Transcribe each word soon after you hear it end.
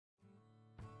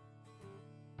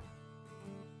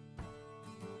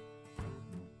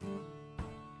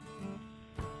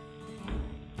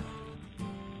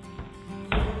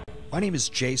My name is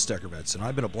Jay Steckervetz, and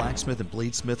I've been a blacksmith and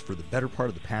bladesmith for the better part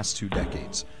of the past 2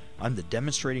 decades. I'm the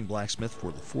demonstrating blacksmith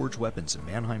for the Forge Weapons in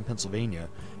Manheim, Pennsylvania,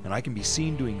 and I can be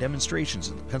seen doing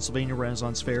demonstrations at the Pennsylvania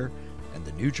Renaissance Fair and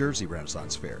the New Jersey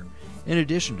Renaissance Fair. In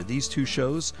addition to these 2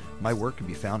 shows, my work can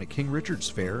be found at King Richard's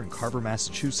Fair in Carver,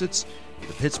 Massachusetts,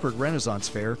 the Pittsburgh Renaissance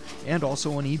Fair, and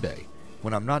also on eBay.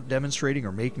 When I'm not demonstrating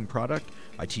or making product,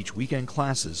 I teach weekend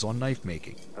classes on knife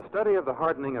making. A study of the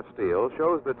hardening of steel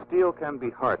shows that steel can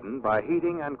be hardened by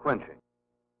heating and quenching.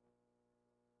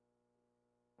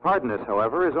 Hardness,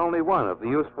 however, is only one of the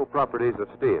useful properties of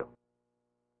steel.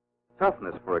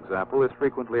 Toughness, for example, is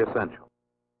frequently essential.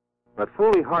 But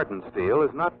fully hardened steel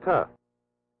is not tough.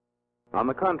 On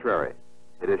the contrary,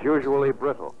 it is usually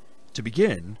brittle. To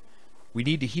begin, we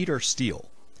need to heat our steel.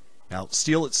 Now,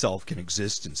 steel itself can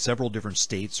exist in several different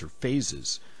states or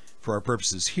phases. For our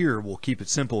purposes here, we'll keep it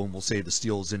simple and we'll say the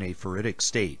steel is in a ferritic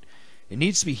state. It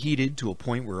needs to be heated to a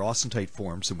point where austenite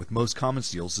forms, and with most common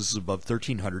steels, this is above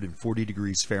 1340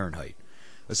 degrees Fahrenheit.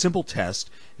 A simple test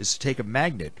is to take a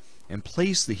magnet and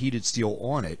place the heated steel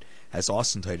on it, as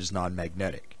austenite is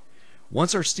non-magnetic.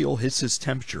 Once our steel hits this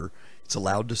temperature, it's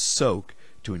allowed to soak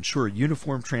to ensure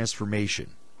uniform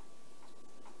transformation.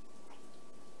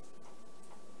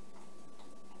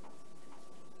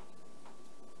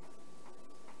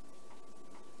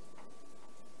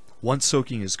 Once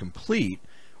soaking is complete,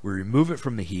 we remove it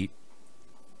from the heat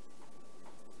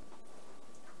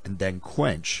and then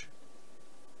quench.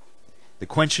 The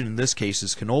quenchant in this case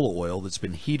is canola oil that's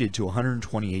been heated to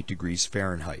 128 degrees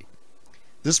Fahrenheit.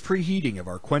 This preheating of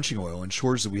our quenching oil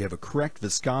ensures that we have a correct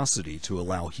viscosity to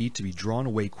allow heat to be drawn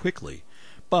away quickly,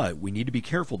 but we need to be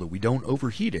careful that we don't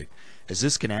overheat it, as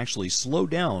this can actually slow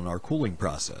down our cooling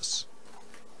process.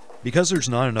 Because there's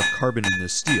not enough carbon in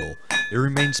this steel, it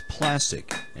remains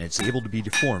plastic and it's able to be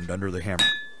deformed under the hammer.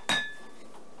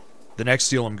 The next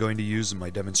steel I'm going to use in my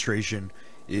demonstration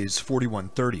is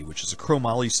 4130, which is a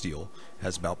chromoly steel. It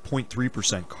has about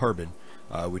 0.3% carbon,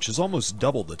 which is almost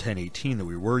double the 1018 that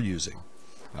we were using,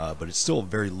 but it's still a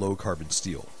very low carbon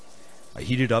steel. I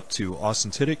heat it up to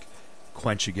austenitic,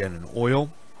 quench again in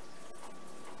oil,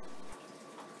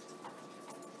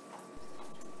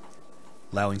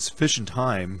 allowing sufficient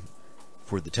time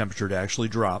for the temperature to actually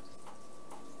drop.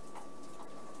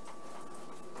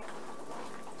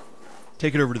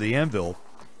 Take it over to the anvil,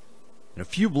 and a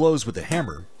few blows with the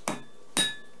hammer,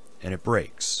 and it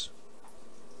breaks.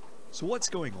 So what's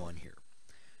going on here?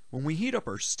 When we heat up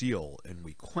our steel and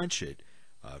we quench it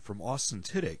from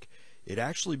austenitic, it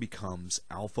actually becomes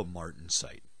alpha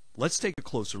martensite. Let's take a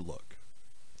closer look.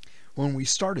 When we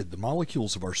started, the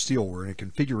molecules of our steel were in a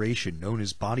configuration known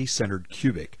as body-centered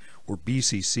cubic, or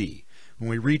BCC. When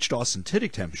we reached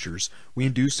austenitic temperatures, we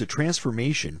induced a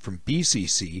transformation from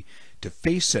BCC to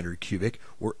face-centered cubic,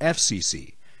 or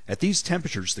FCC. At these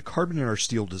temperatures, the carbon in our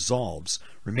steel dissolves,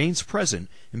 remains present,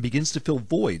 and begins to fill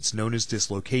voids known as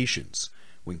dislocations.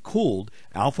 When cooled,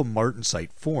 alpha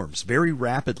martensite forms very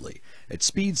rapidly, at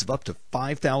speeds of up to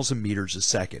 5,000 meters a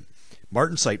second.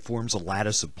 Martensite forms a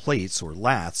lattice of plates, or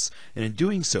laths, and in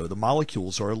doing so the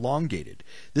molecules are elongated.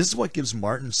 This is what gives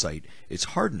martensite its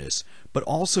hardness, but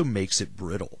also makes it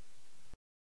brittle.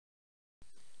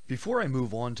 Before I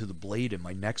move on to the blade in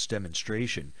my next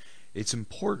demonstration, it's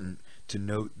important to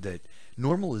note that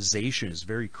normalization is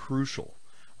very crucial.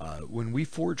 When we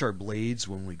forge our blades,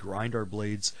 when we grind our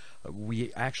blades,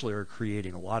 we actually are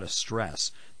creating a lot of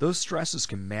stress. Those stresses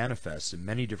can manifest in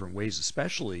many different ways,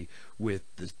 especially with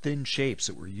the thin shapes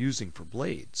that we're using for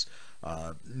blades.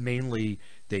 Mainly,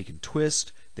 they can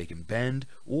twist, they can bend,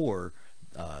 or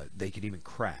they can even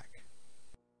crack.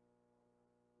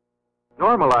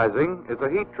 Normalizing is a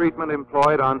heat treatment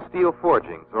employed on steel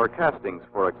forgings or castings,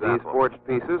 for example. These forged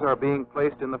pieces are being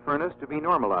placed in the furnace to be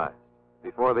normalized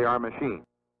before they are machined.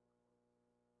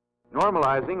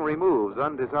 Normalizing removes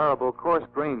undesirable coarse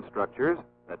grain structures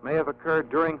that may have occurred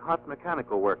during hot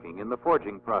mechanical working in the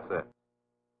forging process.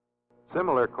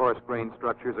 Similar coarse grain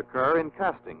structures occur in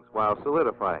castings while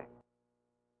solidifying.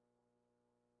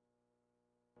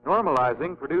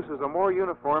 Normalizing produces a more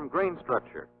uniform grain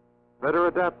structure, better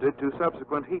adapted to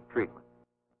subsequent heat treatment.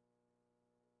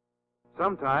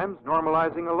 Sometimes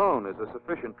normalizing alone is a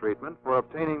sufficient treatment for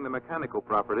obtaining the mechanical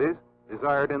properties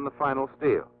desired in the final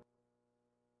steel.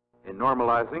 In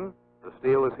normalizing, the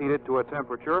steel is heated to a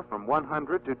temperature from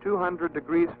 100 to 200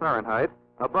 degrees Fahrenheit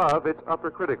above its upper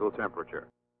critical temperature.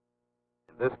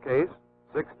 In this case,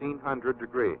 1600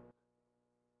 degrees.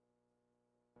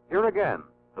 Here again,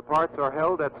 the parts are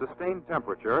held at sustained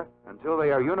temperature until they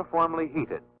are uniformly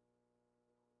heated.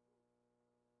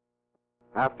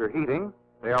 After heating,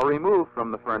 they are removed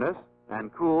from the furnace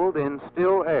and cooled in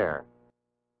still air.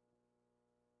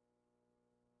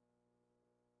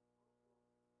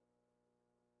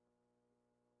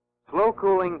 Slow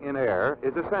cooling in air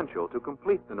is essential to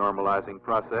complete the normalizing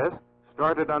process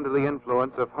started under the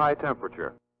influence of high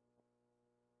temperature.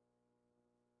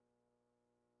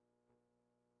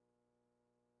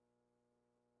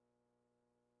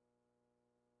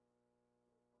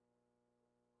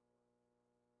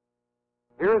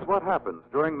 Here is what happens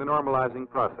during the normalizing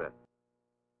process.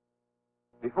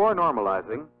 Before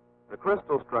normalizing, the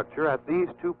crystal structure at these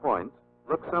 2 points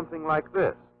looks something like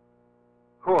this: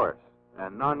 coarse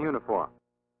and non-uniform.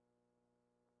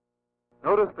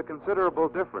 Notice the considerable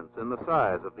difference in the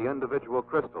size of the individual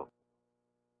crystals.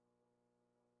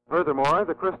 Furthermore,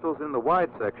 the crystals in the wide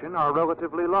section are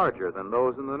relatively larger than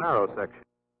those in the narrow section.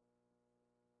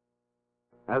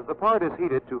 As the part is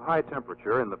heated to high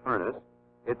temperature in the furnace,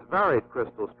 its varied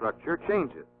crystal structure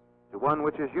changes to one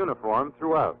which is uniform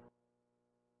throughout.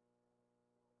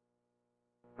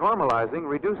 Normalizing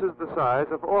reduces the size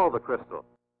of all the crystals.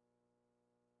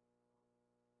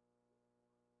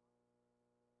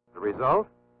 The result?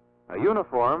 A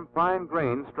uniform,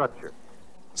 fine-grained structure.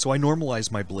 So I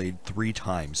normalize my blade 3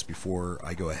 times before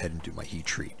I go ahead and do my heat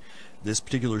treat. This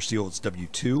particular steel, it's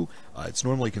W2. It's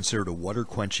normally considered a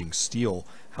water-quenching steel.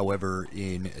 However,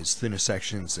 in as thin a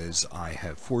sections as I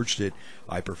have forged it,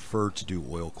 I prefer to do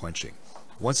oil quenching.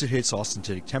 Once it hits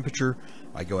austenitic temperature,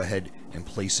 I go ahead and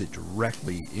place it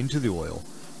directly into the oil,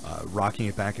 rocking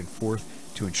it back and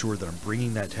forth to ensure that I'm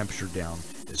bringing that temperature down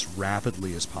as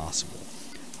rapidly as possible.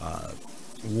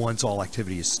 Once all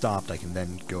activity is stopped, I can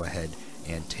then go ahead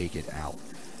and take it out.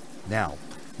 Now,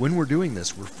 when we're doing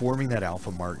this, we're forming that alpha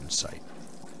martensite.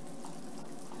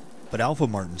 But alpha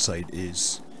martensite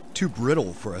is too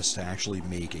brittle for us to actually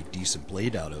make a decent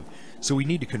blade out of, so we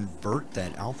need to convert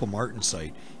that alpha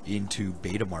martensite into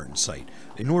beta martensite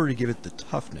in order to give it the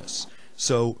toughness.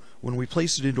 So when we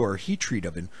place it into our heat treat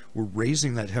oven, we're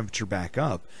raising that temperature back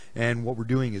up, and what we're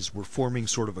doing is we're forming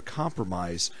sort of a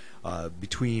compromise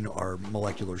between our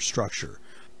molecular structure.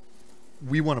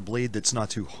 We want a blade that's not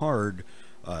too hard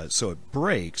so it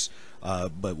breaks,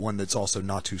 but one that's also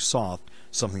not too soft,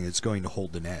 something that's going to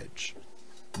hold an edge.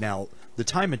 Now, the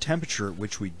time and temperature at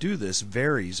which we do this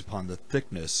varies upon the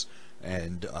thickness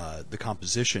and the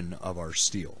composition of our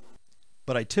steel.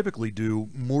 But I typically do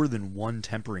more than one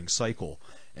tempering cycle,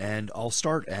 and I'll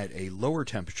start at a lower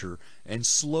temperature and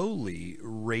slowly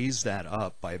raise that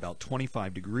up by about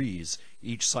 25 degrees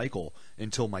each cycle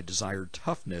until my desired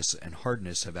toughness and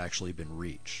hardness have actually been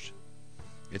reached.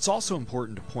 It's also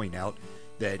important to point out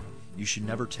that you should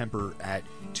never temper at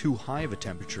too high of a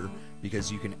temperature,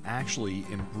 because you can actually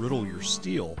embrittle your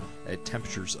steel at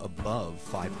temperatures above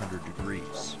 500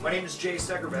 degrees. My name is Jay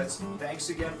Segerbetz. Thanks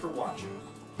again for watching.